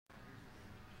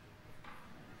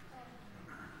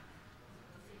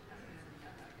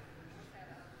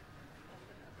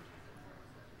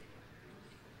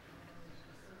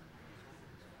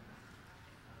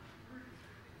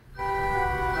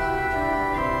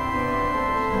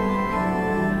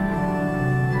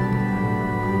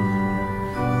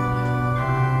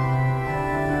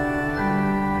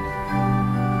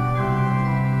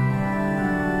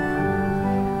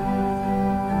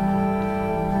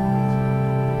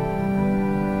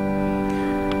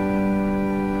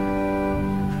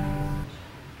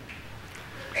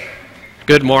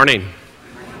Good morning.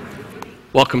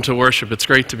 Welcome to worship. It's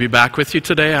great to be back with you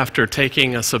today after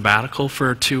taking a sabbatical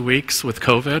for 2 weeks with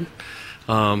COVID.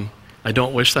 I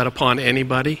don't wish that upon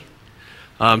anybody.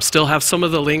 Still have some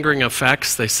of the lingering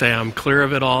effects. They say I'm clear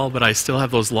of it all, but I still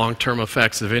have those long-term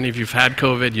effects. If any of you've had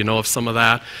COVID, you know of some of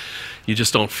that. You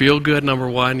just don't feel good, number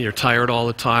one. You're tired all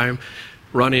the time.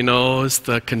 Runny nose,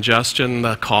 the congestion,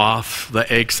 the cough, the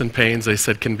aches and pains, they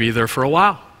said can be there for a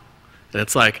while. And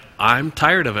it's like, I'm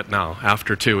tired of it now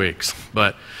after 2 weeks.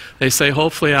 But they say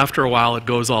hopefully after a while it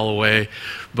goes all away.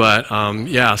 But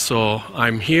yeah, so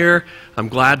I'm here. I'm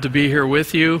glad to be here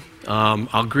with you.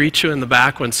 I'll greet you in the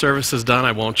back when service is done.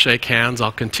 I won't shake hands.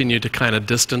 I'll continue to kind of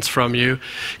distance from you.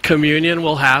 Communion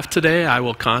we'll have today. I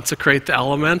will consecrate the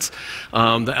elements.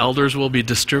 The elders will be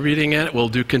distributing it. We'll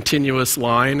do continuous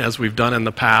line as we've done in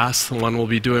the past. One will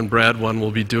be doing bread. One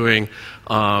will be doing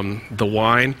the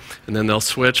wine. And then they'll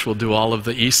switch. We'll do all of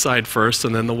the east side first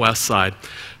and then the west side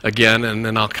again. And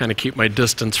then I'll kind of keep my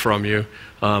distance from you.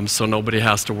 So nobody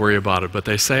has to worry about it. But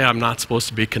they say I'm not supposed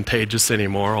to be contagious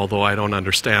anymore, although I don't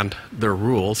understand their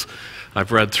rules.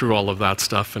 I've read through all of that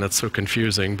stuff, and it's so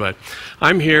confusing. But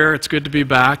I'm here. It's good to be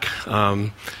back.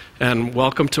 And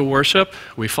welcome to worship.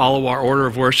 We follow our order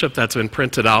of worship that's been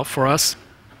printed out for us.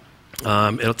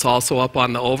 It's also up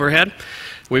on the overhead.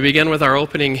 We begin with our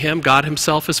opening hymn, God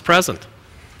Himself is Present.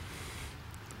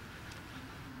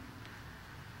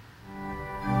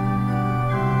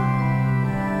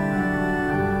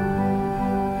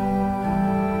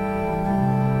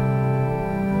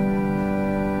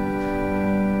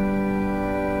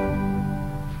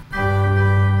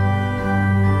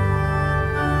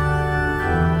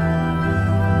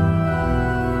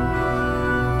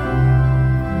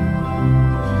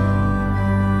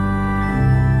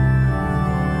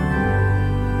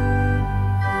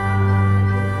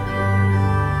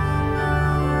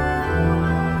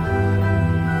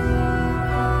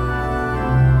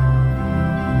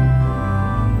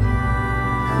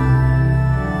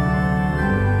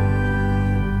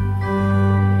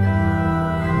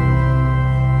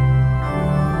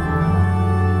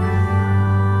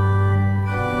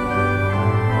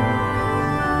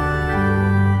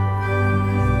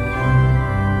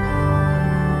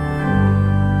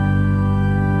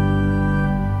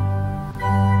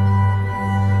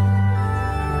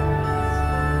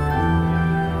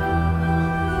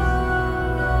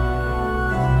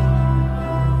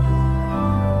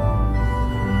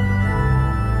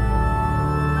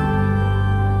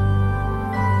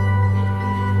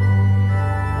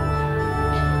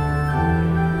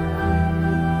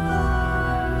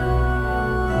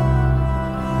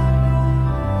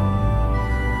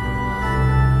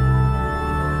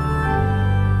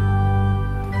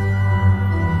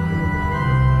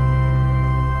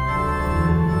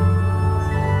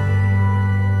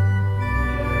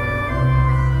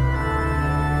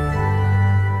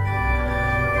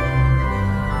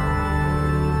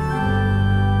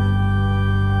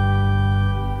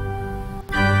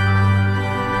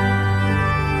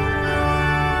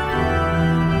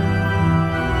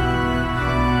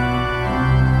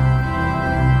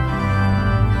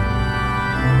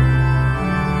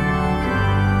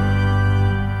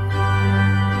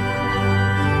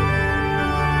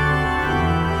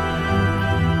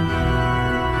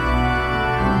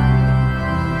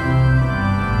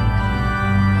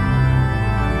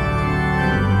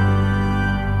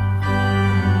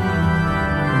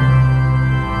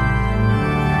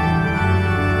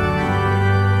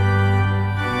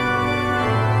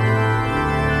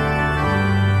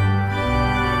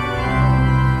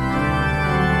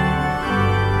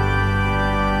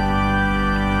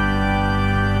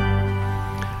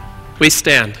 We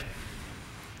stand.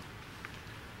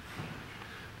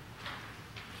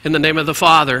 In the name of the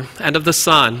Father, and of the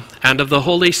Son, and of the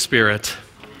Holy Spirit.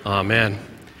 Amen.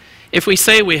 If we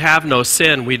say we have no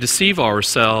sin, we deceive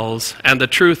ourselves, and the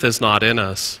truth is not in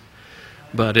us.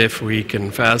 But if we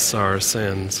confess our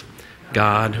sins,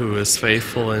 God, who is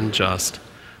faithful and just,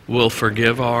 will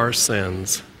forgive our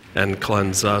sins and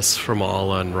cleanse us from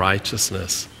all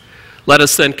unrighteousness. Let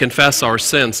us then confess our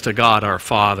sins to God our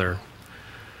Father.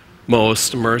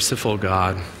 Most merciful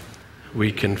God,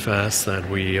 we confess that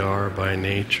we are by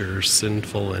nature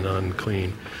sinful and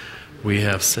unclean. We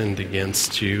have sinned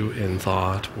against you in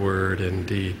thought, word, and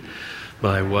deed,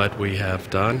 by what we have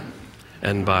done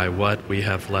and by what we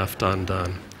have left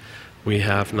undone. We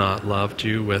have not loved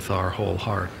you with our whole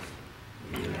heart.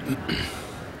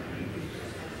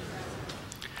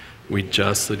 We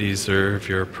justly deserve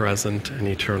your present and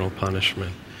eternal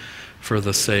punishment. For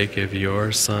the sake of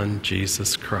your Son,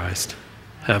 Jesus Christ,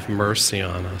 have mercy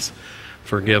on us.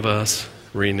 Forgive us,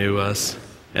 renew us,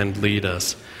 and lead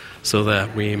us, so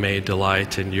that we may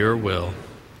delight in your will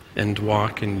and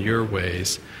walk in your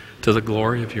ways, to the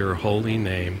glory of your holy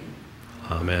name.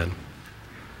 Amen.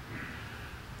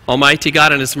 Almighty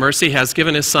God in his mercy has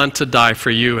given his Son to die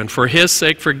for you, and for his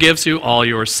sake forgives you all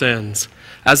your sins.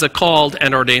 As a called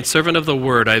and ordained servant of the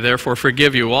Word, I therefore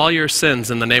forgive you all your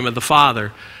sins in the name of the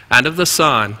Father, and of the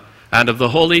Son, and of the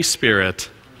Holy Spirit.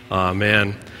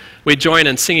 Amen. We join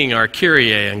in singing our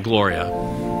Kyrie and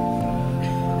Gloria.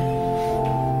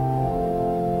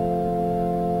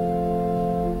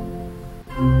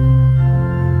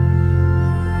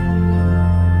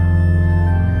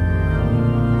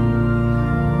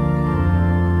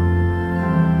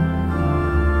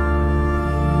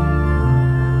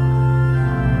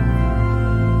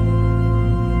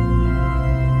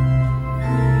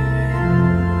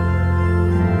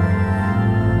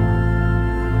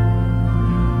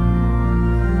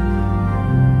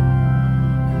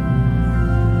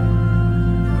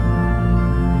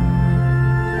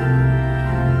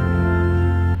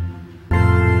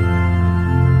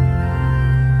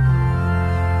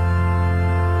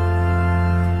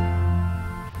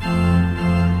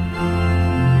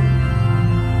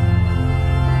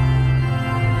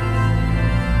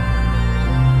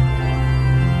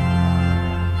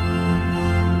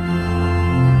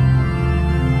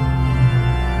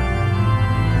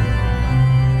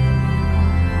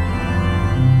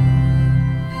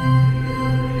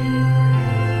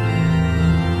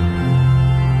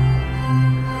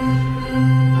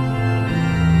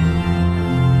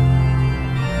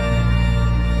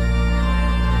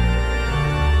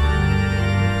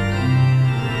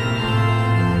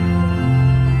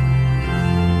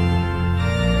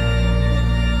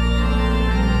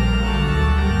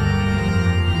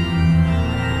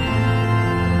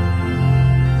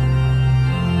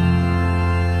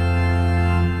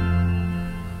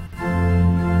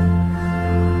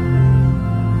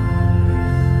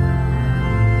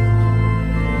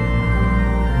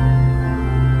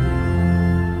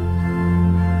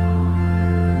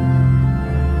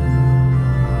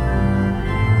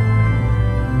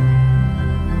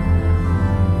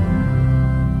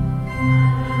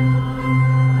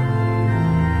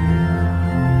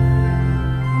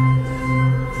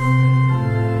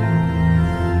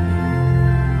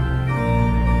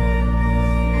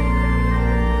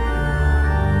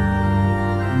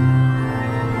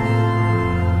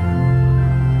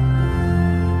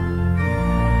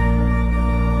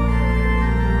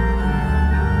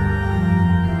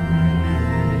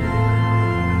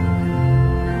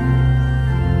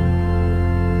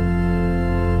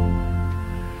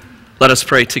 Let us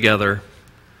pray together.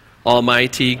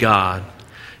 Almighty God,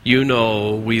 you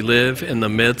know we live in the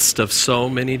midst of so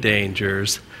many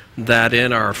dangers that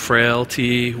in our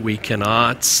frailty we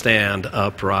cannot stand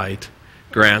upright.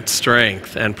 Grant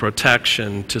strength and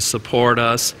protection to support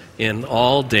us in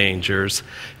all dangers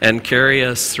and carry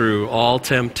us through all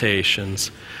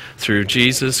temptations. Through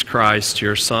Jesus Christ,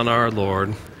 your Son, our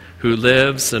Lord, who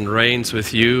lives and reigns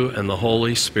with you and the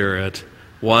Holy Spirit,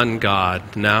 one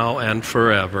God, now and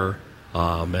forever.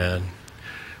 Amen.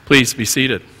 Please be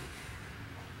seated.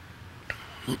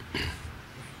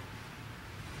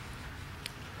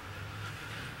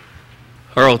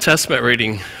 Our Old Testament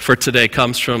reading for today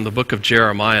comes from the book of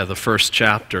Jeremiah, the first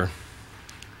chapter.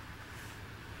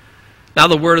 Now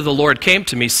the word of the Lord came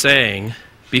to me, saying,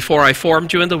 Before I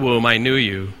formed you in the womb, I knew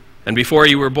you, and before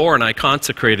you were born, I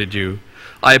consecrated you.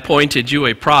 I appointed you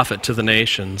a prophet to the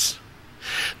nations.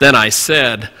 Then I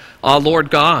said, Ah, Lord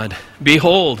God,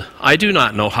 behold, I do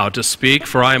not know how to speak,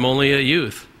 for I am only a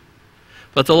youth.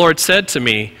 But the Lord said to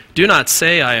me, Do not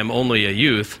say I am only a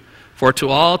youth, for to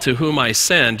all to whom I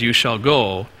send you shall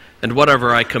go, and whatever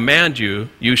I command you,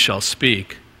 you shall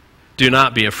speak. Do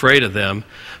not be afraid of them,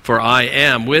 for I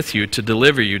am with you to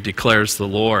deliver you, declares the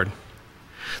Lord.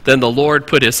 Then the Lord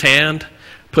put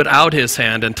out his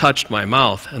hand and touched my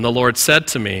mouth, and the Lord said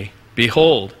to me,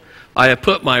 Behold, I have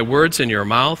put my words in your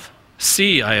mouth.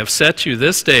 See, I have set you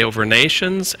this day over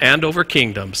nations and over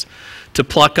kingdoms, to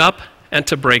pluck up and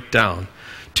to break down,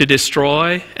 to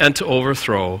destroy and to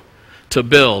overthrow, to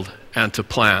build and to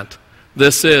plant.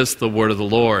 This is the word of the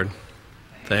Lord.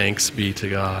 Thanks be to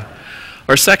God.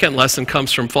 Our second lesson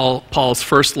comes from Paul's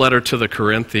first letter to the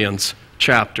Corinthians,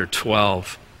 chapter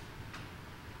 12.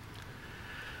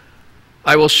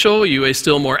 I will show you a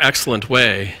still more excellent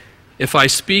way. If I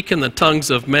speak in the tongues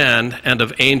of men and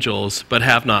of angels, but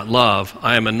have not love,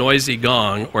 I am a noisy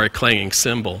gong or a clanging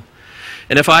cymbal.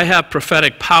 And if I have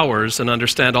prophetic powers and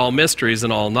understand all mysteries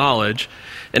and all knowledge,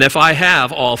 and if I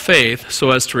have all faith so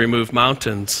as to remove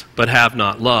mountains, but have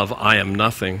not love, I am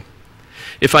nothing.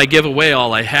 If I give away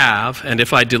all I have, and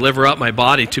if I deliver up my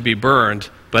body to be burned,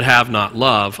 but have not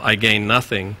love, I gain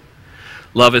nothing.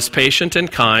 Love is patient and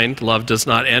kind. Love does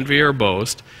not envy or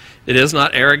boast. It is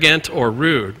not arrogant or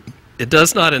rude. It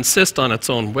does not insist on its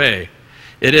own way.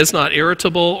 It is not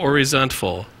irritable or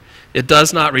resentful. It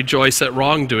does not rejoice at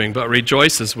wrongdoing, but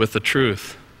rejoices with the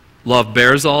truth. Love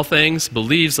bears all things,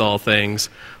 believes all things,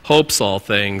 hopes all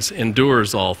things,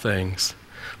 endures all things.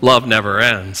 Love never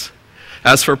ends.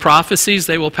 As for prophecies,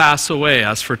 they will pass away.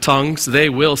 As for tongues, they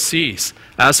will cease.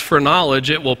 As for knowledge,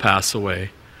 it will pass away.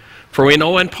 For we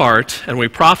know in part, and we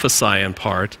prophesy in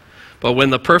part, but when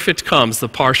the perfect comes, the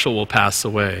partial will pass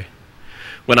away.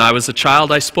 When I was a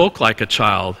child, I spoke like a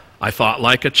child. I thought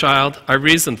like a child. I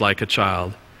reasoned like a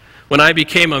child. When I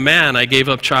became a man, I gave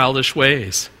up childish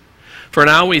ways. For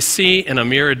now we see in a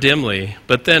mirror dimly,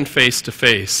 but then face to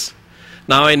face.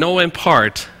 Now I know in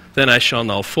part, then I shall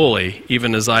know fully,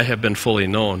 even as I have been fully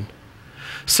known.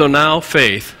 So now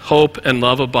faith, hope, and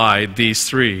love abide, these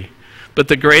three. But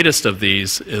the greatest of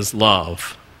these is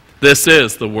love. This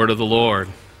is the word of the Lord.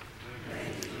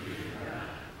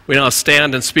 We now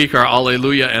stand and speak our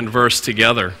Alleluia and verse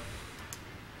together.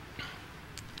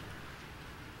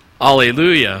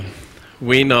 Alleluia.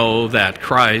 We know that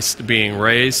Christ, being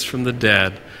raised from the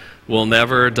dead, will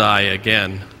never die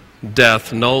again.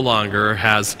 Death no longer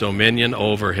has dominion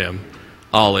over him.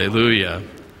 Alleluia.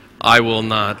 I will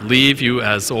not leave you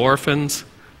as orphans.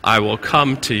 I will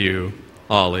come to you.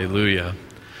 Alleluia.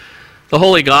 The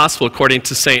Holy Gospel according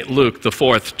to St. Luke, the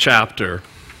 4th chapter.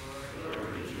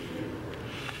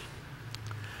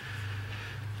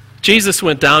 Jesus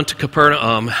went down to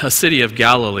Capernaum, a city of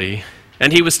Galilee,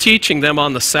 and he was teaching them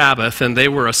on the Sabbath, and they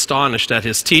were astonished at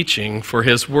his teaching, for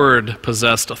his word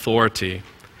possessed authority.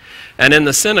 And in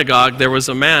the synagogue there was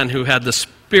a man who had the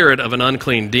spirit of an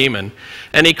unclean demon,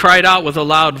 and he cried out with a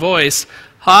loud voice,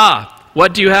 "Ha!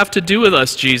 What do you have to do with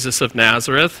us, Jesus of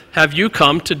Nazareth? Have you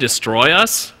come to destroy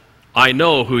us? I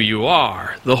know who you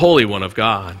are, the Holy One of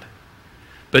God."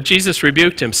 But Jesus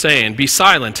rebuked him, saying, "Be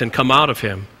silent and come out of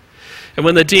him." And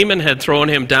when the demon had thrown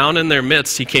him down in their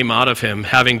midst, he came out of him,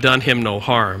 having done him no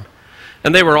harm.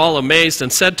 And they were all amazed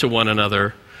and said to one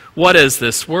another, "What is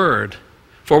this word?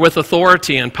 For with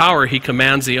authority and power he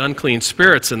commands the unclean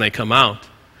spirits, and they come out."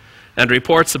 And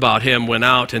reports about him went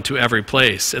out into every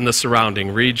place in the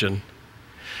surrounding region.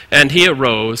 And he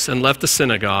arose and left the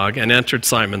synagogue and entered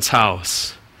Simon's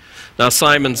house. Now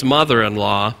Simon's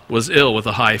mother-in-law was ill with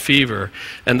a high fever,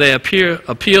 and they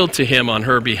appealed to him on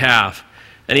her behalf.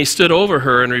 And he stood over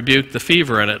her and rebuked the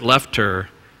fever, and it left her.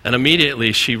 And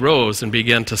immediately she rose and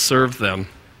began to serve them.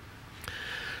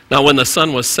 Now when the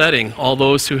sun was setting, all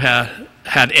those who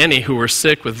had any who were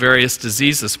sick with various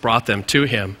diseases brought them to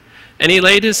him. And he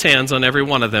laid his hands on every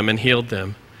one of them and healed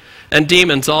them. And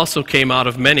demons also came out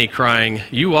of many, crying,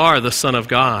 "You are the Son of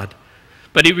God."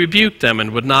 But he rebuked them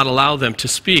and would not allow them to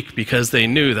speak, because they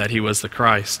knew that he was the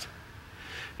Christ.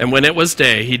 And when it was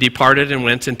day, he departed and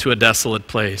went into a desolate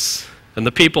place. And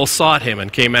the people sought him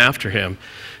and came after him,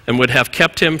 and would have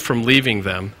kept him from leaving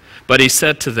them. But he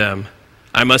said to them,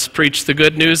 "I must preach the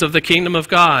good news of the kingdom of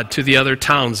God to the other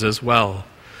towns as well,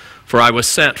 for I was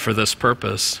sent for this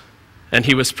purpose." And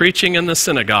he was preaching in the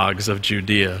synagogues of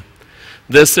Judea.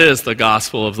 This is the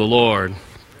gospel of the Lord.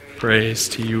 Praise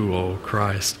to you, O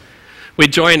Christ. We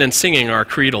join in singing our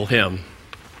creedal hymn.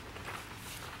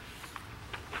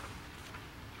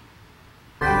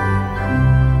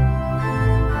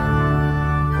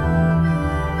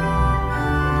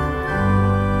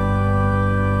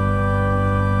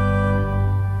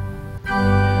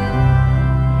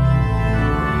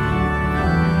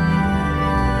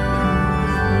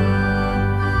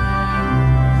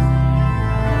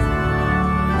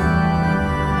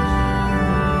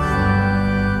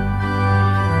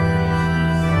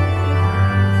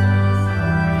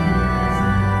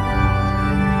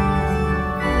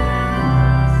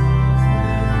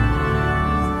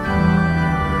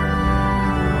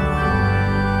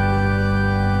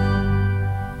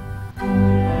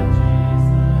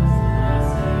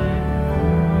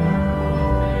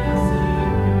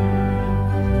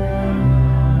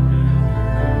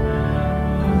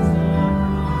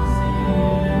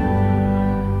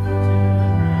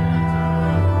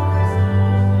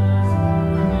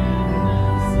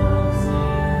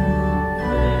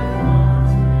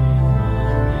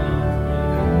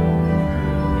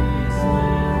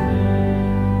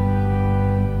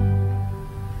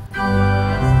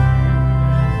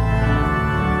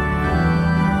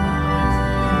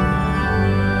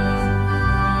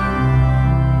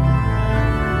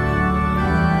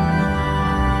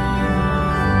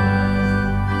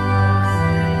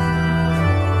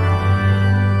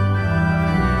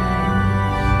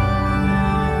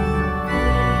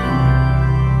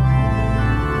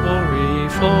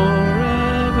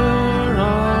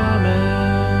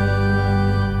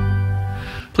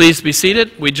 Please be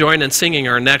seated. We join in singing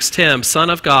our next hymn, Son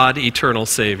of God, Eternal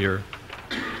Savior.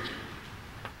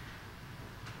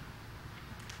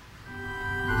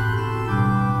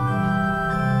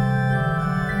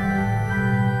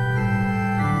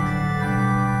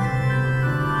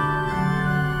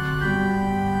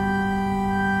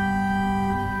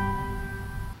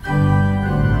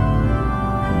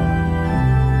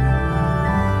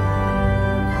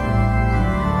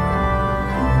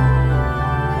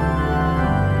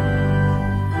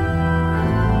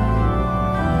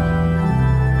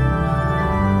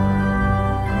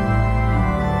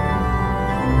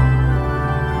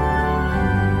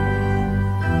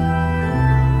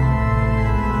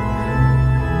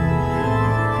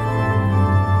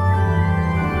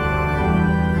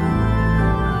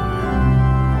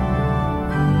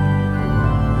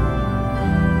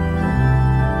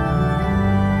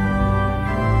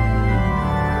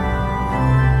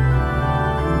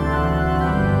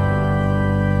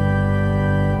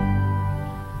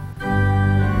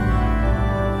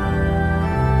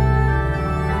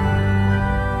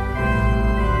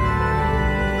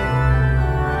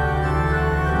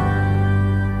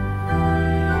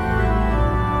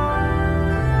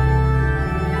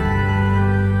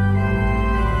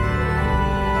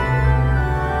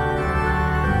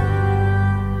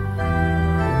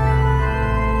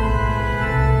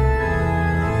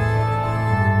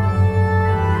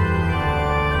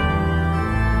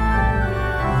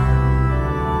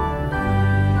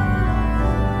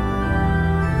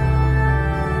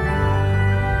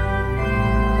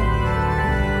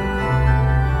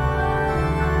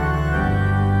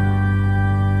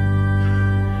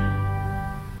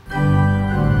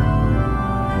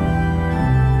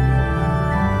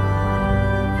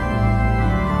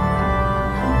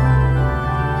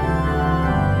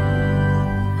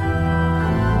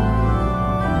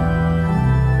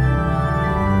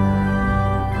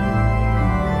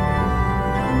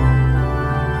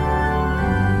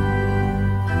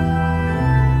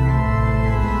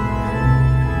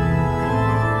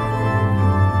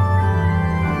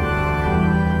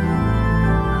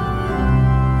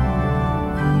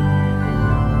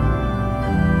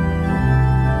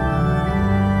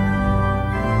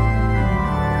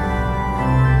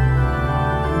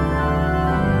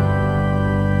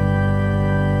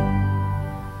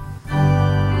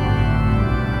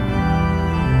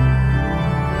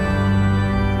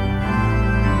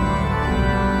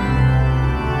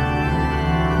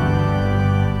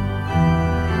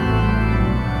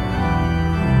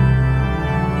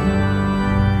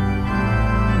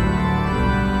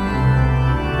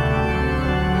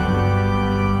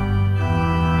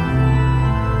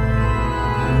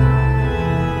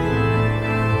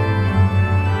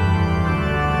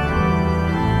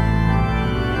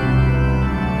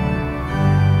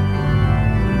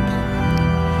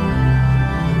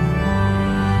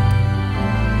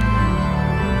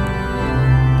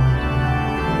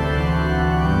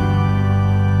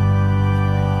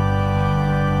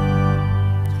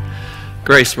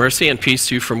 Grace, mercy, and peace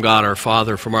to you from God our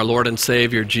Father, from our Lord and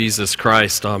Savior, Jesus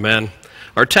Christ. Amen.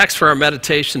 Our text for our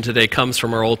meditation today comes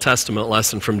from our Old Testament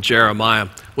lesson from Jeremiah.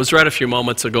 It was read a few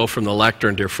moments ago from the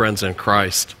lectern, dear friends in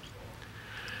Christ.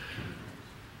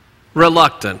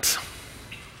 Reluctant.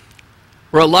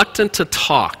 Reluctant to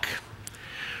talk.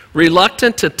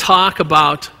 Reluctant to talk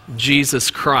about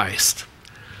Jesus Christ.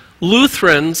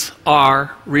 Lutherans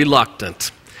are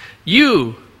reluctant.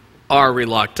 You are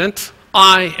reluctant.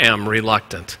 I am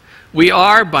reluctant. We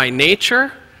are by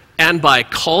nature and by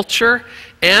culture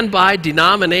and by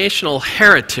denominational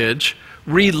heritage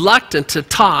reluctant to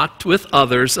talk with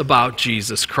others about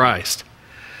Jesus Christ.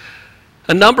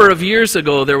 A number of years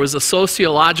ago, there was a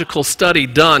sociological study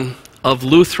done of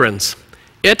Lutherans.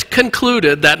 It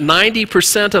concluded that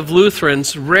 90% of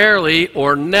Lutherans rarely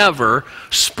or never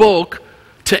spoke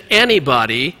to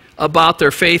anybody about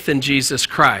their faith in Jesus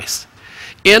Christ.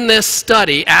 In this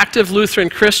study, active Lutheran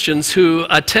Christians who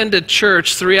attended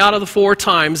church 3 out of the 4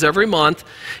 times every month,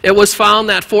 it was found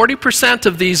that 40%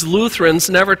 of these Lutherans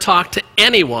never talked to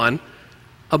anyone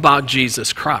about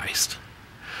Jesus Christ.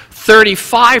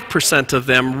 35% of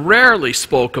them rarely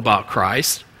spoke about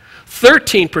Christ.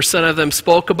 13% of them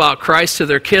spoke about Christ to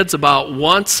their kids about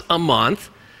once a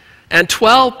month. And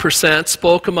 12%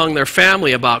 spoke among their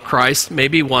family about Christ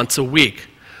maybe once a week.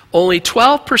 Only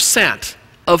 12%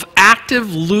 of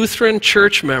active Lutheran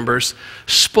church members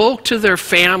spoke to their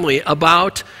family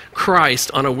about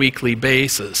Christ on a weekly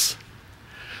basis.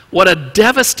 What a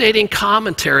devastating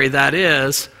commentary that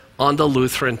is on the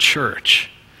Lutheran Church.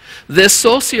 This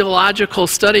sociological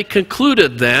study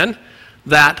concluded then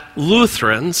that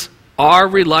Lutherans are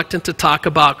reluctant to talk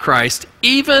about Christ,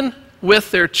 even with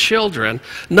their children,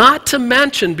 not to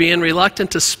mention being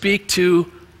reluctant to speak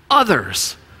to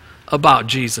others about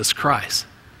Jesus Christ.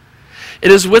 It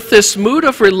is with this mood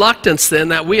of reluctance, then,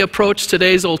 that we approach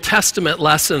today's Old Testament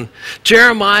lesson.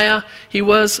 Jeremiah, he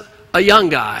was a young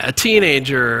guy, a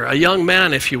teenager, a young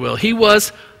man, if you will. He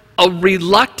was a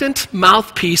reluctant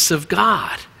mouthpiece of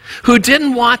God who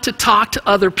didn't want to talk to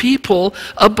other people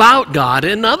about God.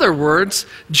 In other words,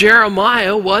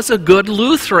 Jeremiah was a good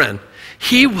Lutheran.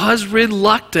 He was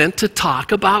reluctant to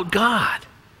talk about God.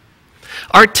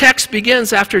 Our text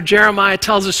begins after Jeremiah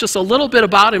tells us just a little bit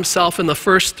about himself in the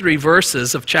first 3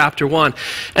 verses of chapter 1.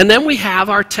 And then we have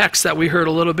our text that we heard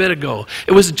a little bit ago.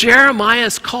 It was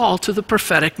Jeremiah's call to the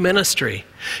prophetic ministry.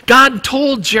 God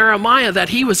told Jeremiah that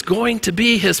he was going to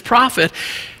be his prophet.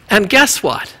 And guess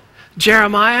what?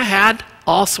 Jeremiah had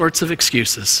all sorts of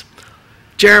excuses.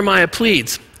 Jeremiah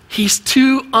pleads, he's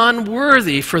too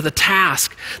unworthy for the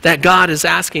task that God is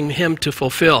asking him to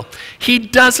fulfill. He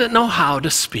doesn't know how to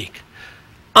speak.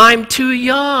 I'm too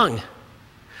young.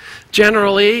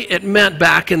 Generally, it meant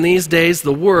back in these days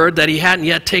the word that he hadn't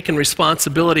yet taken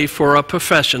responsibility for a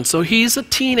profession. So he's a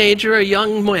teenager, a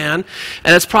young man,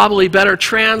 and it's probably better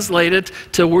translated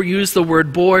to use the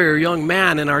word boy or young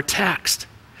man in our text.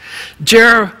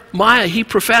 Jeremiah, he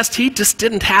professed he just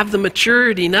didn't have the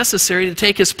maturity necessary to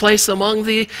take his place among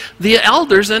the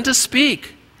elders and to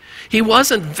speak. He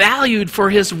wasn't valued for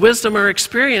his wisdom or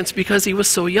experience because he was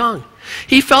so young.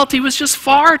 He felt he was just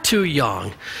far too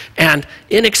young and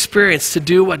inexperienced to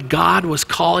do what God was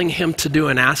calling him to do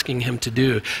and asking him to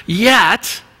do.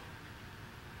 Yet,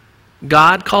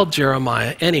 God called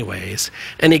Jeremiah anyways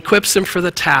and equips him for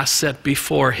the task set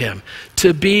before him,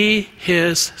 to be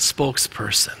his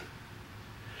spokesperson.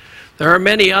 There are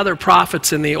many other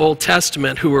prophets in the Old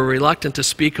Testament who were reluctant to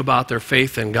speak about their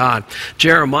faith in God.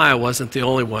 Jeremiah wasn't the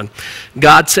only one.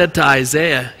 God said to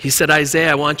Isaiah, he said, Isaiah,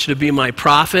 I want you to be my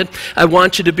prophet. I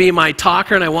want you to be my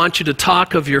talker, and I want you to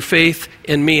talk of your faith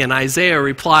in me. And Isaiah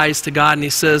replies to God, and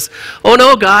he says, oh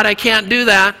no, God, I can't do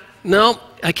that. No,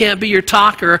 I can't be your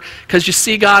talker because you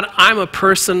see, God, I'm a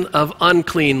person of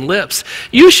unclean lips.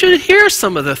 You should hear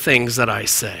some of the things that I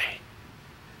say.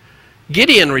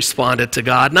 Gideon responded to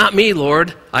God, not me,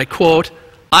 Lord. I quote,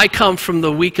 I come from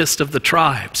the weakest of the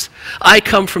tribes. I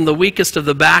come from the weakest of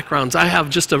the backgrounds. I have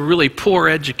just a really poor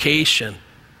education.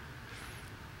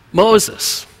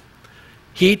 Moses,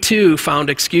 he too found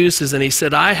excuses and he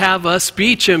said, I have a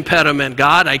speech impediment,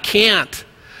 God. I can't.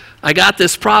 I got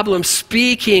this problem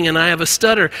speaking and I have a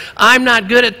stutter. I'm not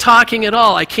good at talking at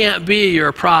all. I can't be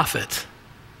your prophet.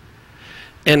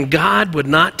 And God would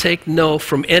not take no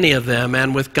from any of them.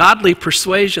 And with godly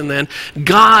persuasion then,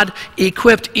 God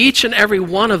equipped each and every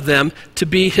one of them to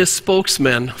be his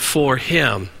spokesman for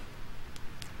him.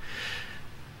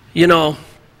 You know,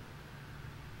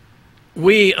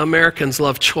 we Americans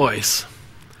love choice.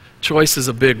 Choice is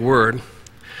a big word.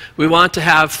 We want to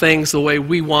have things the way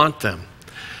we want them.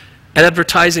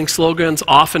 Advertising slogans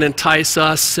often entice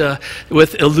us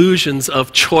with illusions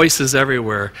of choices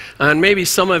everywhere. And maybe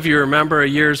some of you remember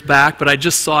years back, but I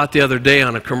just saw it the other day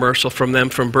on a commercial from them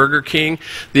from Burger King.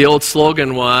 The old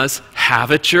slogan was,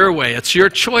 have it your way. It's your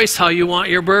choice how you want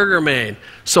your burger made.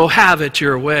 So have it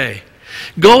your way.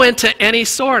 Go into any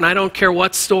store, and I don't care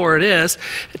what store it is,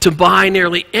 to buy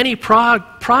nearly any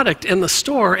product in the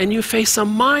store, and you face a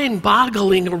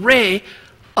mind-boggling array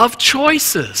of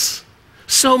choices.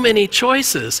 So many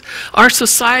choices. Our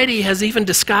society has even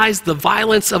disguised the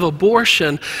violence of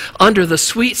abortion under the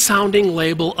sweet-sounding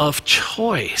label of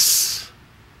choice.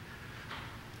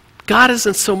 God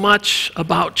isn't so much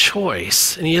about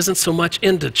choice, and he isn't so much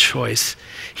into choice.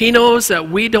 He knows that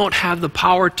we don't have the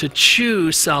power to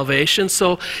choose salvation,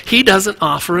 so he doesn't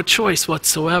offer a choice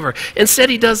whatsoever. Instead,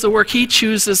 he does the work. He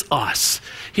chooses us.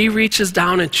 He reaches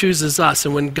down and chooses us.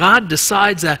 And when God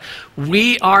decides that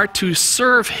we are to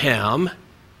serve him,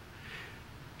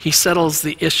 he settles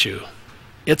the issue.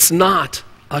 It's not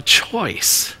a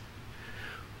choice.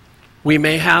 We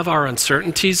may have our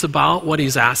uncertainties about what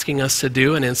he's asking us to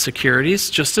do and insecurities,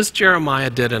 just as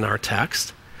Jeremiah did in our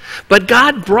text. But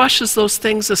God brushes those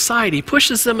things aside. He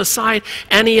pushes them aside,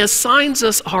 and he assigns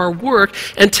us our work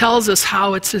and tells us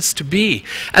how it is to be.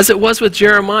 As it was with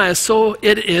Jeremiah, so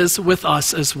it is with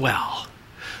us as well.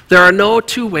 There are no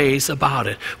two ways about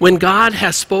it. When God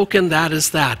has spoken, that is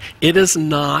that. It is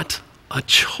not a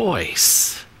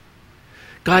choice.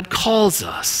 God calls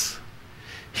us.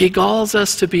 He calls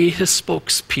us to be his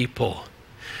spokespeople.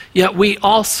 Yet we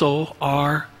also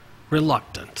are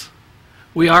reluctant.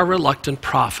 We are reluctant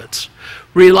prophets,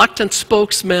 reluctant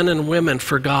spokesmen and women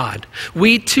for God.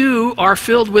 We too are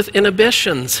filled with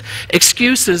inhibitions,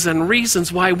 excuses, and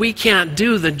reasons why we can't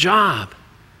do the job.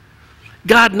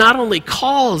 God not only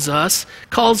calls us,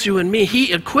 calls you and me,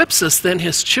 He equips us, then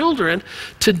His children,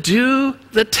 to do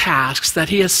the tasks that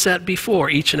He has set before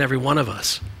each and every one of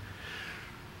us.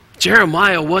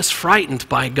 Jeremiah was frightened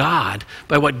by God,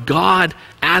 by what God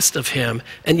asked of him,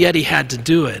 and yet he had to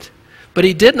do it. But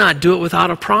he did not do it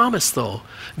without a promise, though.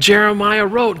 Jeremiah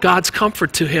wrote God's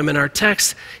comfort to him in our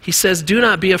text. He says, "Do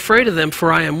not be afraid of them,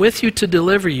 for I am with you to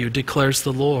deliver you, declares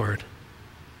the Lord."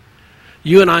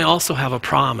 You and I also have a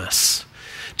promise.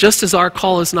 Just as our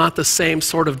call is not the same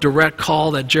sort of direct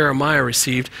call that Jeremiah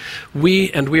received,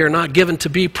 we are not given to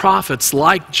be prophets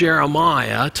like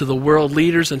Jeremiah to the world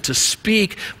leaders and to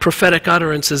speak prophetic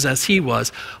utterances as he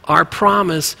was. Our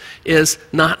promise is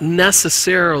not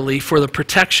necessarily for the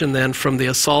protection then from the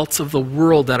assaults of the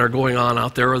world that are going on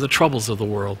out there or the troubles of the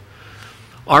world.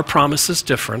 Our promise is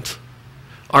different.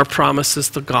 Our promise is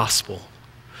the gospel.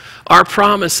 Our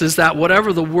promise is that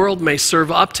whatever the world may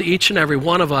serve up to each and every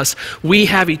one of us, we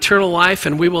have eternal life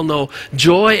and we will know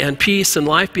joy and peace and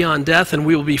life beyond death, and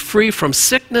we will be free from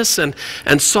sickness and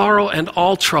sorrow and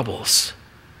all troubles.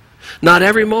 Not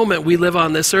every moment we live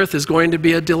on this earth is going to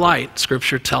be a delight,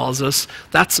 Scripture tells us.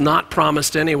 That's not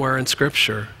promised anywhere in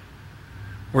Scripture.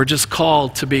 We're just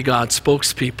called to be God's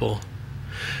spokespeople.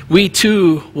 We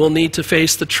too will need to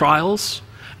face the trials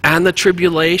and the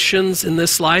tribulations in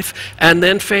this life, and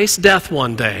then face death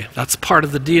one day. That's part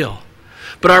of the deal.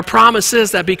 But our promise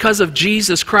is that because of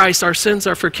Jesus Christ, our sins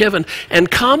are forgiven, and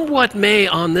come what may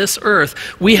on this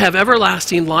earth, we have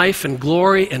everlasting life and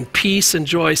glory and peace and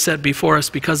joy set before us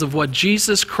because of what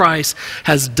Jesus Christ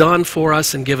has done for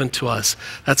us and given to us.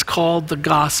 That's called the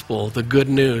gospel, the good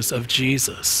news of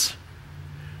Jesus.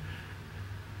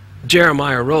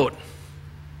 Jeremiah wrote,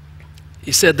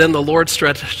 he said, "Then the Lord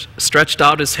stretched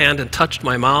out his hand and touched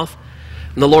my mouth.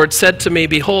 And the Lord said to me,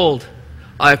 Behold,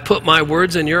 I have put my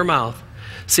words in your mouth.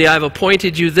 See, I have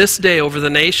appointed you this day over the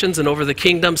nations and over the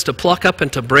kingdoms to pluck up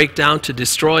and to break down, to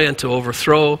destroy and to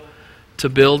overthrow, to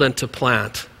build and to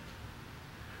plant."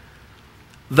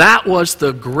 That was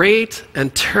the great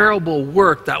and terrible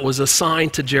work that was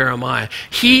assigned to Jeremiah.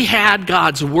 He had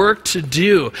God's work to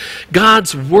do,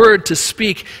 God's word to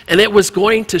speak, and it was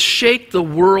going to shake the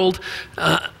world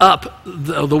up.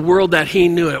 The world that he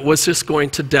knew, it was just going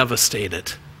to devastate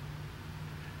it.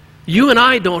 You and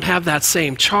I don't have that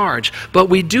same charge, but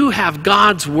we do have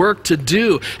God's work to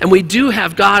do, and we do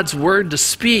have God's word to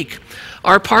speak.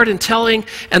 Our part in telling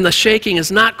and the shaking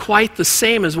is not quite the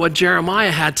same as what Jeremiah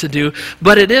had to do,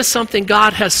 but it is something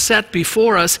God has set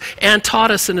before us and taught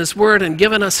us in His Word and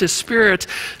given us His Spirit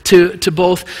to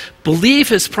both believe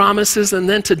His promises and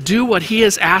then to do what He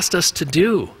has asked us to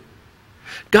do.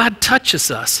 God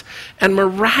touches us, and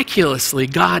miraculously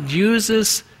God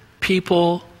uses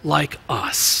people like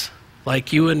us,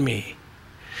 like you and me.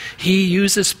 He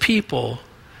uses people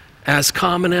as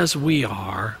common as we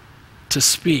are to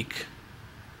speak,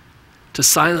 to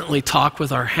silently talk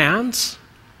with our hands,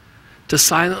 to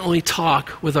silently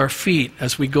talk with our feet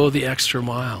as we go the extra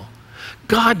mile.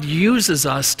 God uses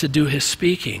us to do His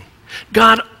speaking.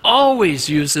 God always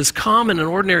uses common and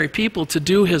ordinary people to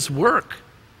do His work.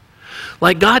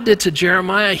 Like God did to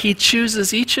Jeremiah, He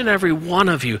chooses each and every one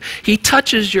of you. He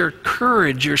touches your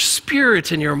courage, your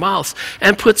spirit in your mouth,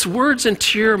 and puts words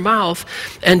into your mouth,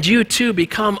 and you too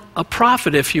become a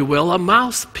prophet, if you will, a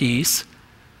mouthpiece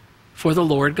for the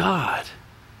Lord God.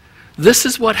 This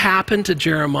is what happened to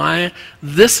Jeremiah.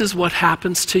 This is what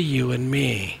happens to you and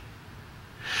me.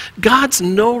 God's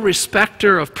no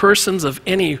respecter of persons of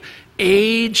any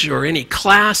age or any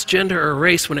class, gender, or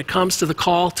race when it comes to the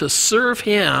call to serve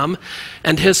Him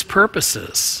and His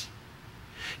purposes.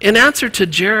 In answer to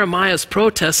Jeremiah's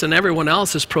protests and everyone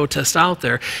else's protests out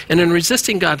there, and in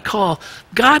resisting God's call,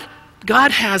 God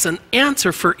has an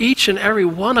answer for each and every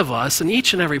one of us and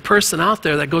each and every person out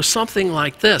there that goes something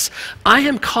like this. I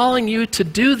am calling you to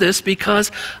do this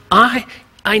because I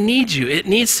need you. It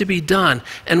needs to be done.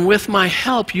 And with my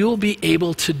help, you'll be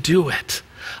able to do it.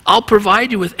 I'll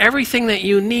provide you with everything that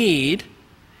you need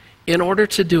in order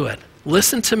to do it.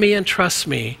 Listen to me and trust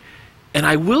me, and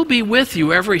I will be with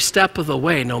you every step of the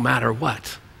way, no matter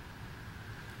what.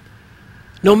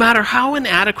 No matter how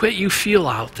inadequate you feel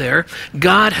out there,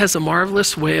 God has a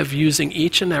marvelous way of using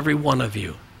each and every one of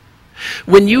you.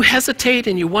 When you hesitate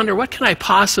and you wonder, what can I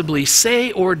possibly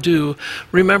say or do,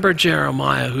 remember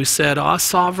Jeremiah, who said, "Ah,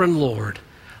 sovereign Lord,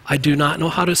 I do not know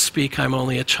how to speak, I'm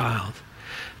only a child."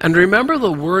 And remember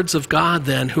the words of God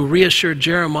then, who reassured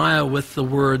Jeremiah with the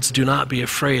words, "Do not be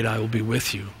afraid, I will be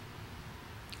with you."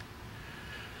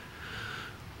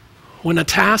 when a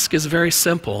task is very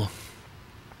simple,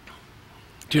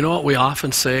 do you know what we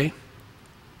often say?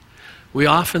 We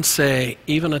often say,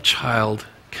 even a child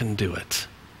can do it.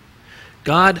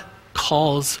 God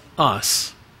calls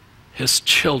us, his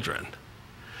children,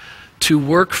 to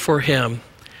work for him.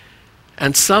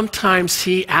 And sometimes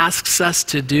he asks us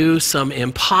to do some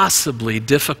impossibly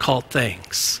difficult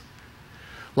things,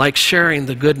 like sharing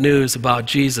the good news about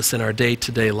Jesus in our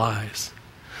day-to-day lives,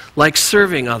 like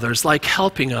serving others, like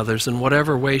helping others in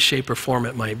whatever way, shape, or form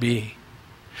it might be.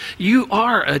 You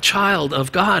are a child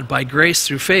of God by grace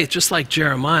through faith, just like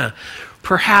Jeremiah.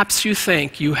 Perhaps you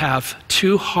think you have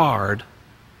too hard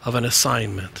of an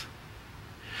assignment.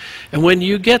 And when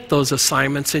you get those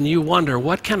assignments and you wonder,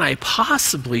 what can I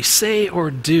possibly say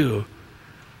or do?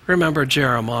 Remember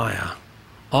Jeremiah.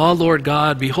 "Ah, Lord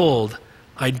God, behold,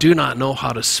 I do not know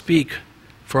how to speak,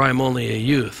 for I am only a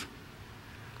youth."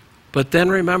 But then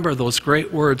remember those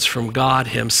great words from God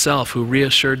himself, who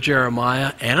reassured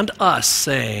Jeremiah and us,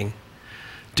 saying,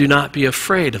 "Do not be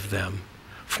afraid of them,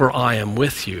 for I am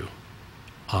with you."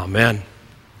 Amen.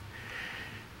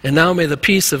 And now may the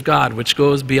peace of God, which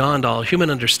goes beyond all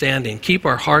human understanding, keep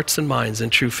our hearts and minds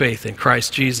in true faith in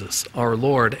Christ Jesus, our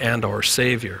Lord and our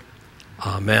Savior.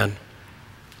 Amen.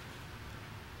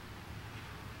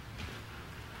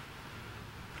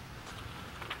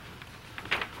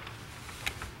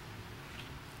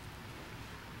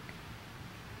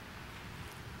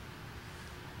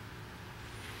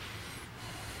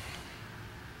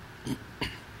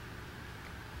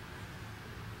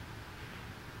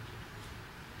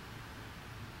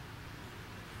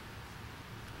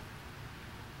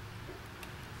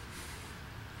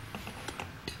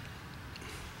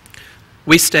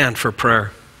 We stand for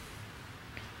prayer.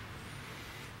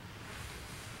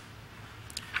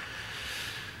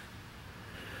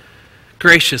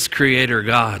 Gracious Creator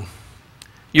God,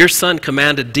 your Son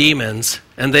commanded demons,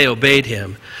 and they obeyed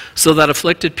him, so that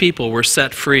afflicted people were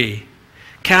set free.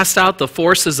 Cast out the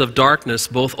forces of darkness,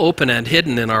 both open and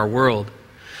hidden in our world.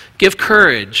 Give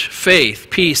courage, faith,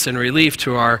 peace, and relief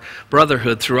to our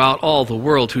brotherhood throughout all the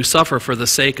world who suffer for the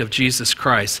sake of Jesus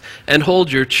Christ, and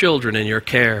hold your children in your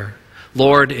care.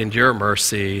 Lord, in your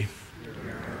mercy.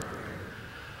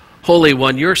 Holy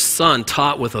One, your Son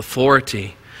taught with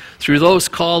authority. Through those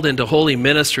called into holy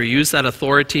ministry, use that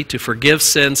authority to forgive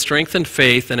sin, strengthen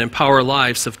faith, and empower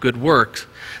lives of good works,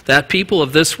 that people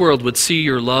of this world would see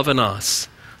your love in us.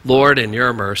 Lord, in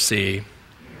your mercy.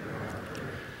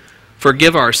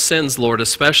 Forgive our sins, Lord,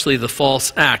 especially the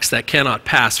false acts that cannot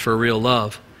pass for real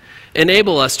love.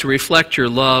 Enable us to reflect your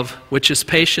love, which is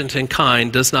patient and kind,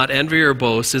 does not envy or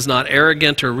boast, is not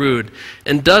arrogant or rude,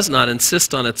 and does not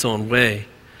insist on its own way.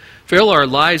 Fill our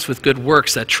lives with good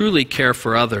works that truly care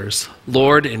for others.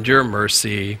 Lord, in your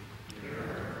mercy.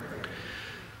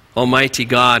 Almighty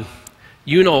God,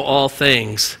 you know all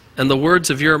things, and the words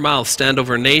of your mouth stand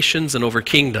over nations and over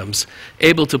kingdoms,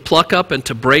 able to pluck up and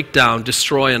to break down,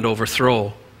 destroy and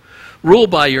overthrow. Rule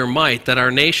by your might, that our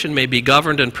nation may be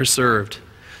governed and preserved.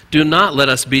 Do not let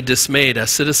us be dismayed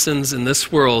as citizens in this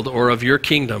world or of your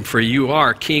kingdom, for you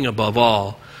are King above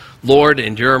all. Lord,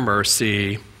 in your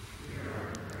mercy.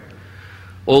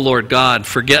 O Lord God,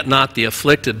 forget not the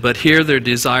afflicted, but hear their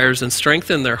desires and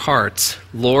strengthen their hearts.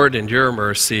 Lord, in your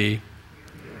mercy.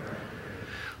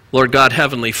 Lord God,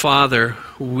 Heavenly Father,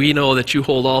 we know that you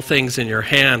hold all things in your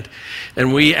hand,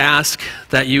 and we ask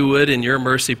that you would, in your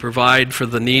mercy, provide for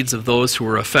the needs of those who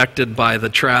were affected by the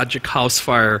tragic house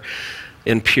fire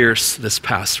in Pierce this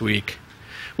past week.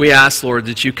 We ask, Lord,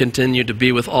 that you continue to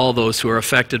be with all those who are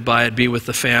affected by it, be with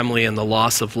the family and the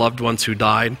loss of loved ones who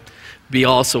died, be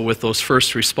also with those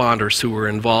first responders who were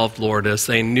involved, Lord, as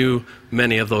they knew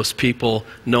many of those people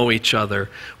know each other.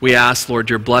 We ask, Lord,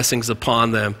 your blessings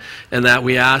upon them, and that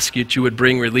we ask you that you would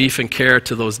bring relief and care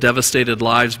to those devastated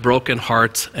lives, broken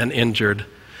hearts, and injured.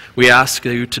 We ask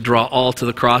you to draw all to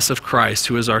the cross of Christ,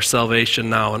 who is our salvation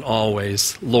now and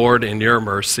always. Lord, in your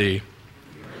mercy.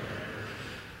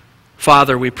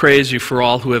 Father, we praise you for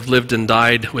all who have lived and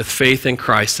died with faith in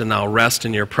Christ and now rest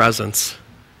in your presence.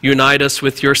 Unite us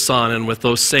with your Son and with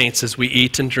those saints as we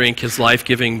eat and drink his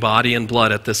life-giving body and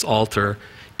blood at this altar,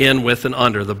 in, with, and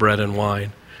under the bread and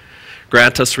wine.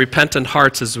 Grant us repentant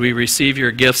hearts as we receive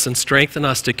your gifts, and strengthen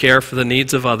us to care for the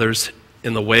needs of others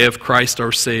in the way of Christ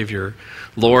our Savior.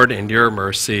 Lord, in your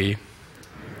mercy.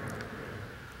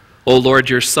 O Lord,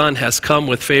 your Son has come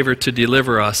with favor to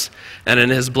deliver us, and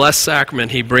in his blessed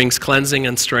sacrament he brings cleansing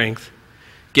and strength.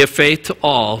 Give faith to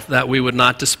all, that we would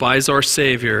not despise our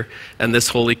Savior and this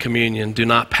Holy Communion. Do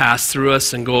not pass through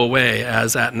us and go away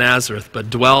as at Nazareth, but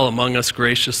dwell among us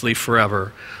graciously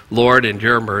forever. Lord, in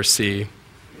your mercy.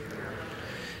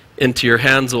 Into your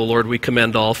hands, O Lord, we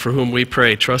commend all for whom we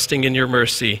pray, trusting in your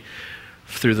mercy,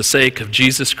 through the sake of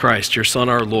Jesus Christ, your Son,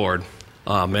 our Lord.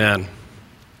 Amen.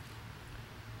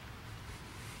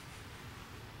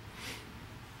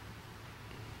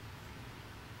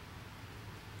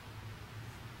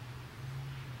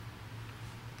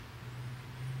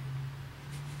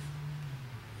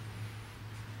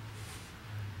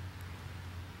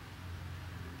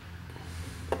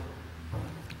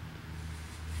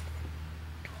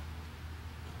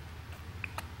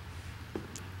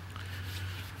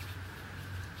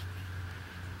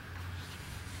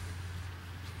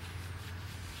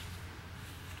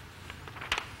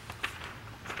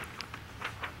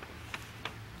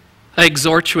 I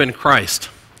exhort you in Christ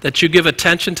that you give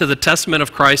attention to the testament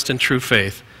of Christ in true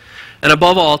faith, and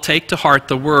above all, take to heart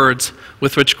the words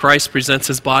with which Christ presents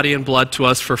his body and blood to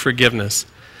us for forgiveness,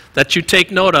 that you take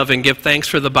note of and give thanks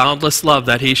for the boundless love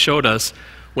that he showed us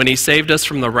when he saved us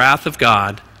from the wrath of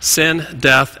God, sin,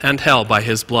 death, and hell by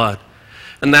his blood,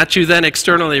 and that you then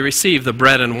externally receive the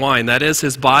bread and wine, that is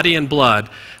his body and blood,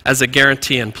 as a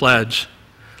guarantee and pledge.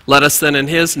 Let us then in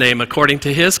his name, according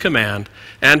to his command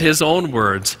and his own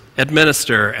words,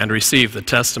 administer and receive the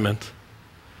testament.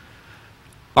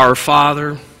 Our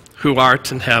Father, who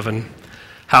art in heaven,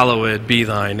 hallowed be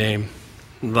thy name.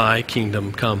 Thy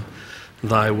kingdom come,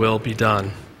 thy will be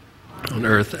done, on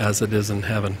earth as it is in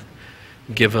heaven.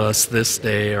 Give us this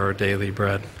day our daily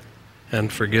bread,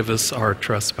 and forgive us our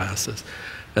trespasses,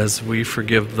 as we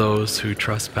forgive those who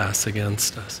trespass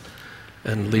against us.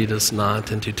 And lead us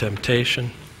not into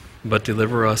temptation, but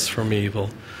deliver us from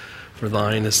evil. For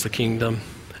thine is the kingdom,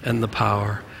 and the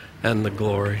power, and the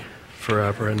glory,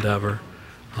 forever and ever.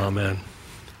 Amen.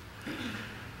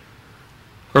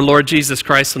 Our Lord Jesus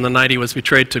Christ, on the night he was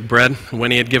betrayed, took bread, and when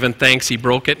he had given thanks, he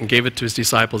broke it and gave it to his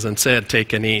disciples and said,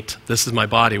 "Take and eat. This is my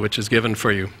body, which is given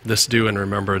for you. This do in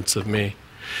remembrance of me."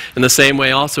 In the same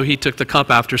way also he took the cup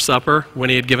after supper. When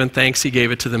he had given thanks, he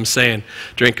gave it to them, saying,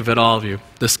 "Drink of it, all of you.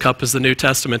 This cup is the New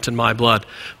Testament in my blood,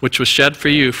 which was shed for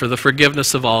you for the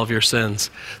forgiveness of all of your sins.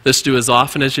 This do as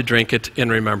often as you drink it in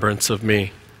remembrance of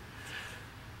me."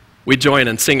 We join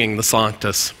in singing the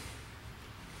Sanctus.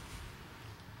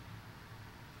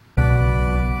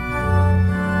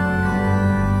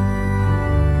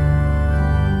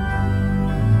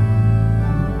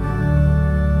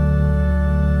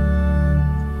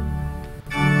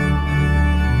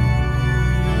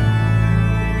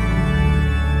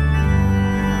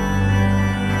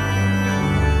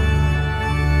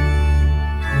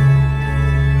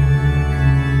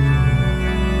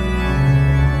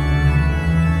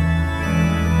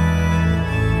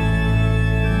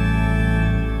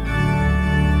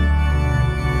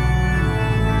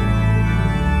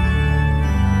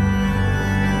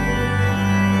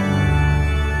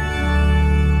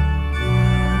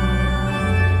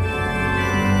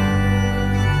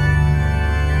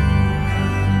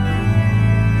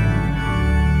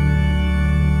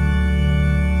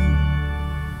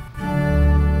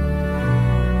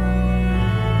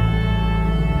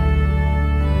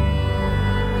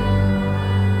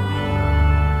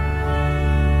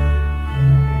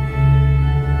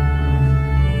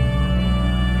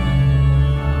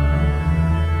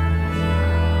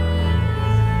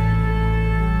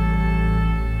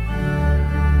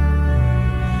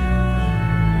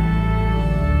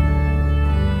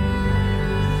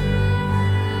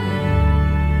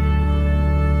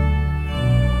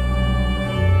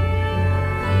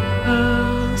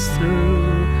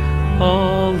 Through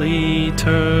all eternity.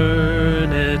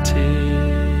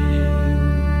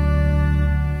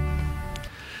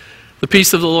 The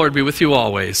peace of the Lord be with you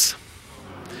always.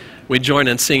 We join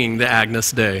in singing the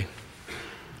Agnus Dei.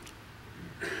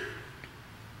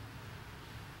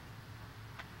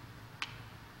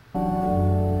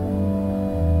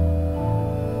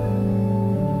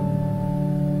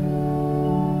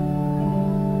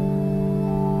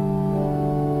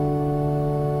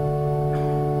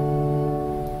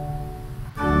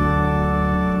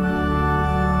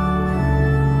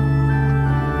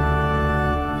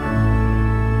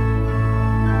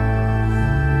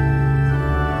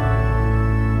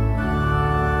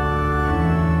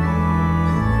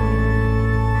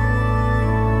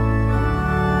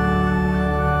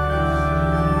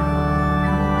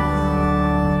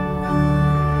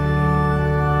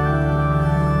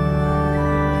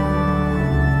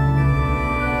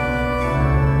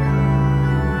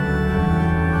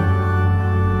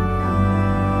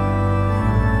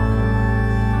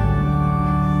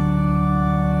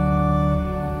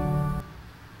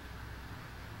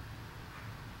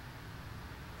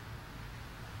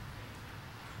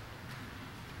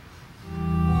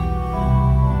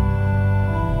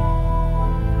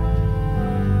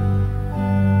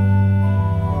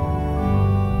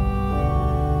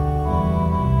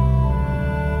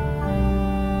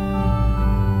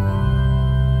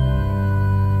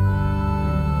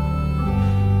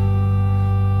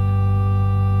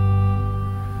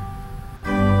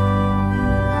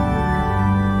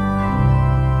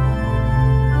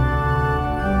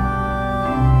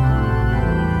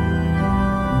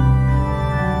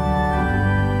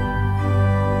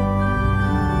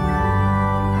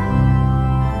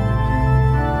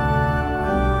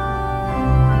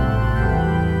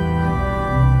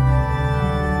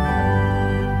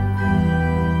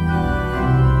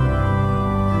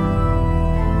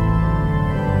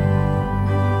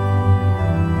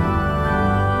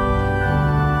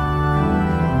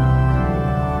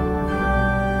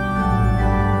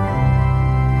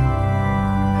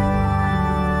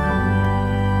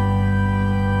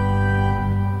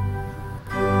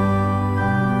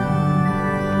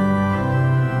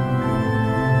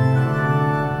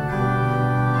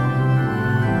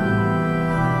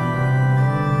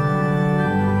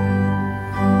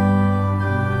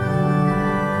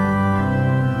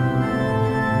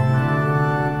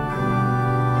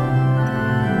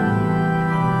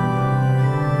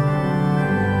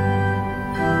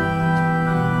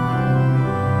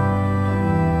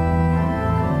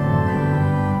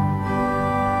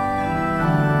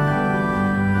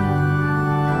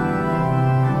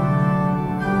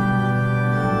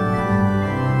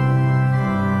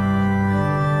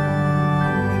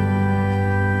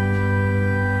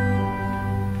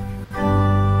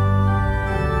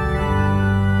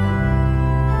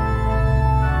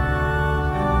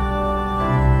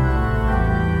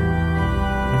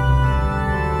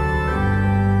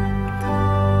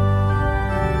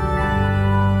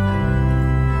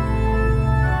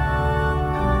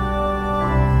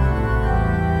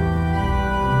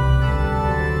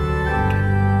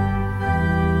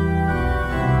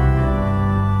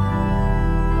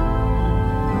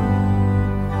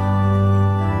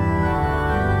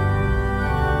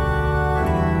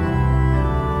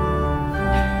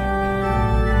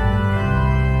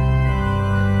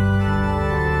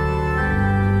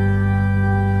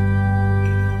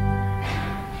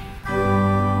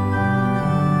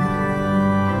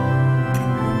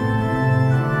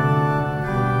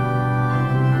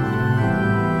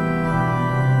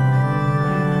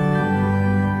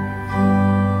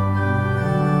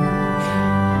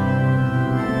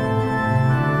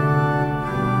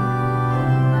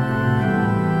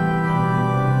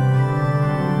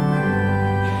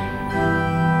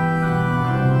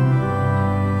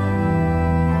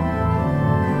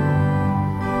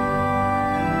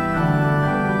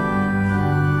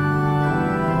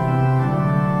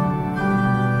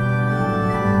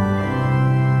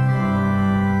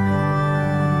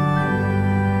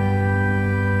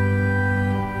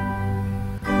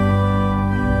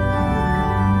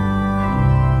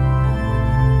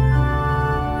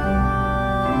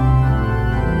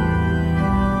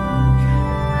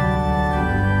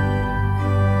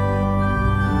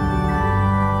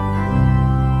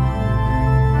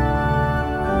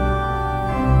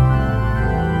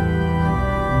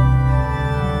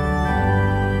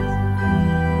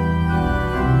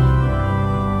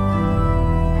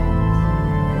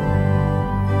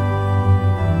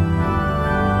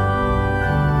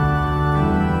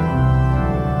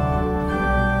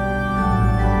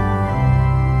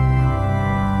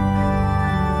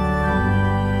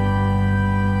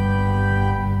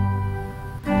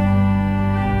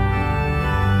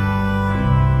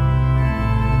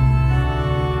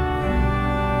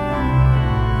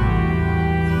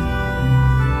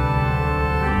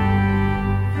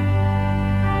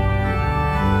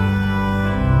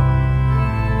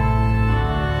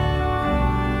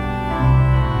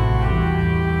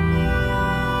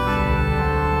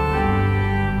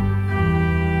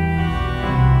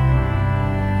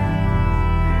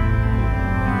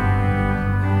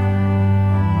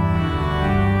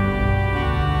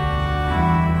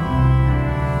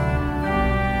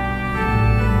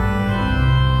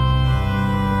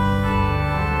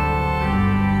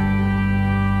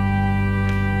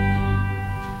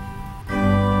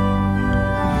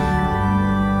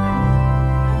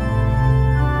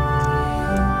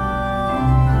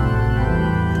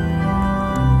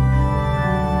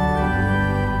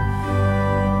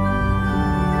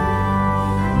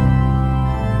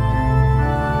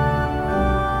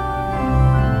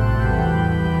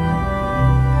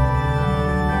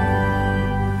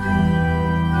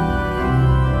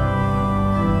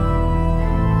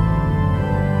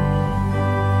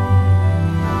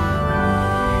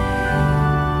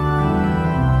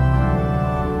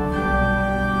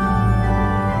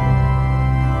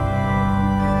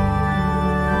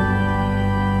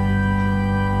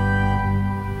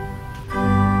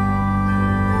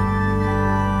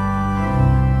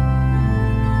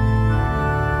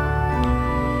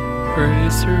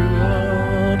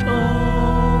 throughout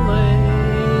all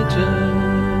ages.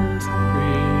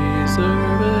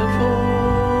 Preserve it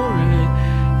for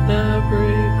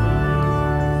everyone.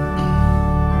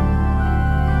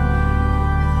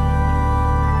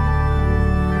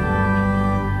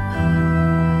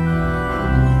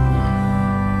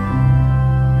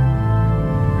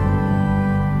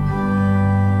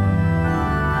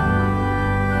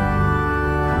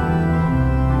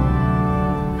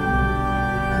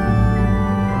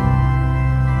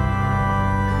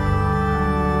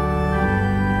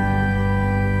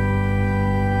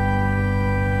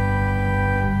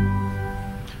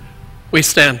 We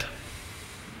stand.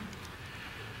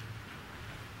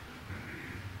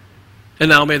 And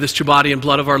now may this true body and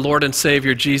blood of our Lord and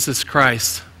Savior Jesus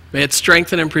Christ, may it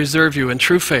strengthen and preserve you in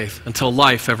true faith until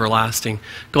life everlasting.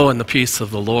 Go in the peace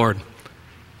of the Lord.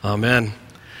 Amen.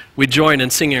 We join in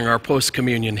singing our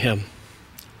post-communion hymn.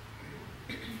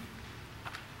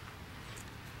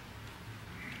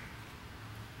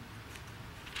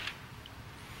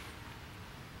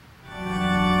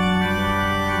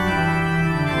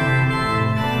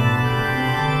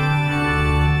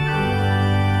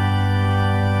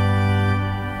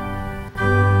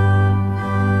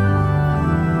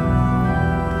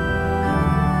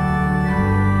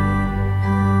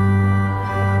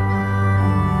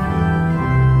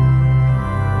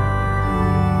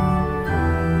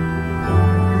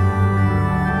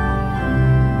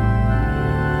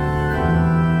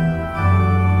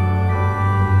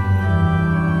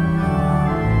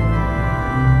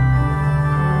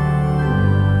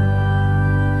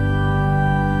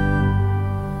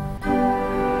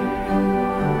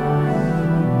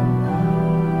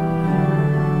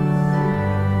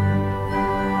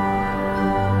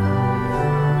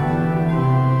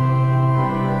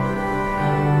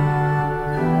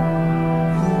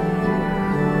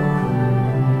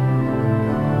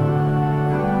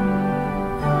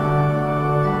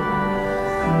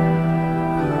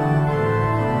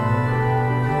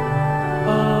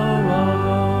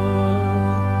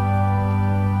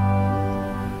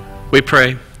 We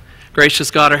pray.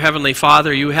 Gracious God, our Heavenly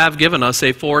Father, you have given us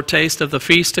a foretaste of the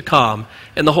feast to come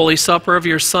in the Holy Supper of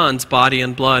your Son's body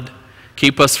and blood.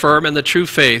 Keep us firm in the true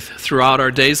faith throughout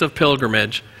our days of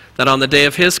pilgrimage, that on the day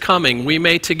of his coming we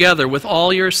may together with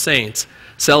all your saints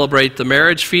celebrate the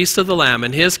marriage feast of the Lamb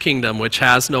in his kingdom which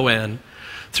has no end.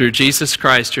 Through Jesus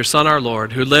Christ, your Son, our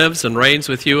Lord, who lives and reigns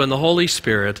with you in the Holy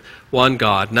Spirit, one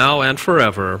God, now and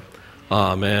forever.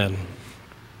 Amen.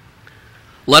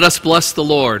 Let us bless the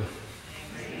Lord.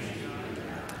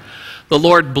 The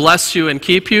Lord bless you and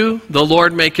keep you. The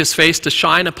Lord make his face to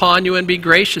shine upon you and be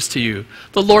gracious to you.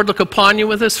 The Lord look upon you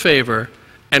with his favor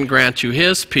and grant you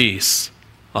his peace.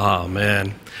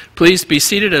 Amen. Please be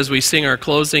seated as we sing our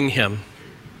closing hymn.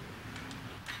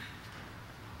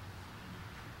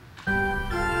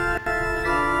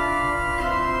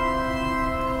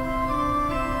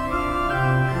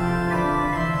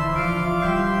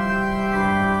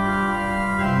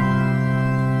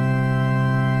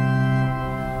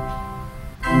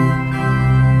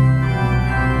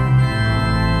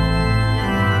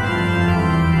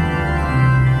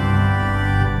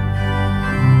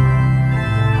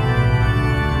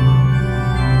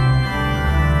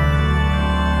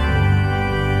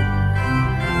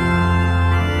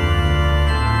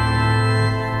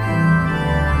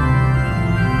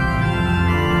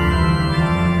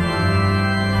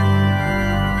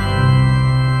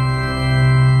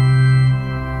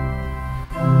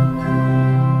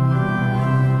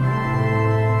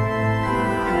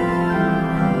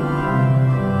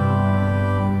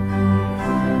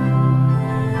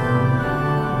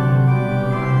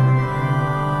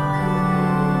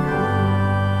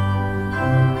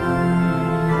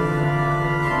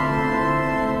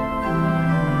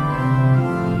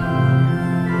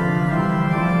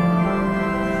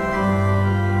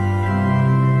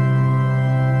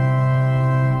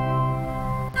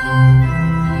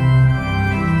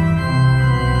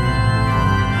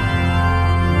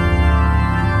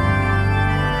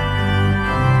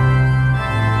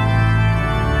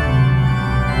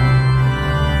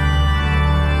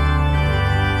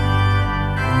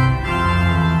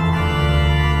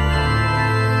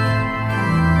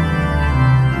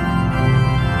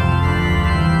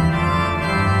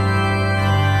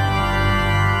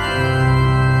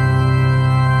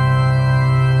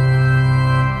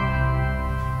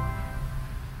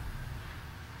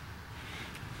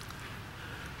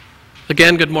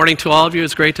 Again, good morning to all of you.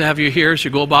 It's great to have you here as you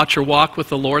go about your walk with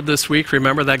the Lord this week.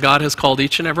 Remember that God has called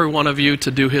each and every one of you to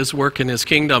do his work in his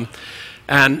kingdom.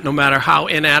 And no matter how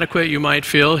inadequate you might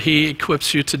feel, he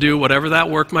equips you to do whatever that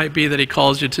work might be that he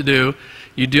calls you to do.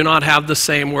 You do not have the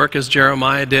same work as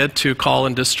Jeremiah did to call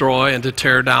and destroy and to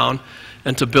tear down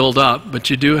and to build up, but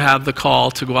you do have the call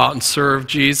to go out and serve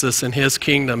Jesus and his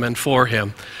kingdom and for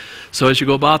him. So as you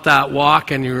go about that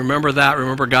walk and you remember that,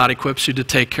 remember God equips you to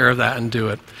take care of that and do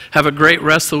it. Have a great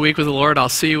rest of the week with the Lord. I'll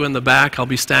see you in the back. I'll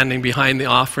be standing behind the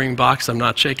offering box. I'm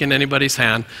not shaking anybody's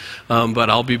hand, but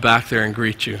I'll be back there and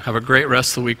greet you. Have a great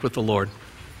rest of the week with the Lord.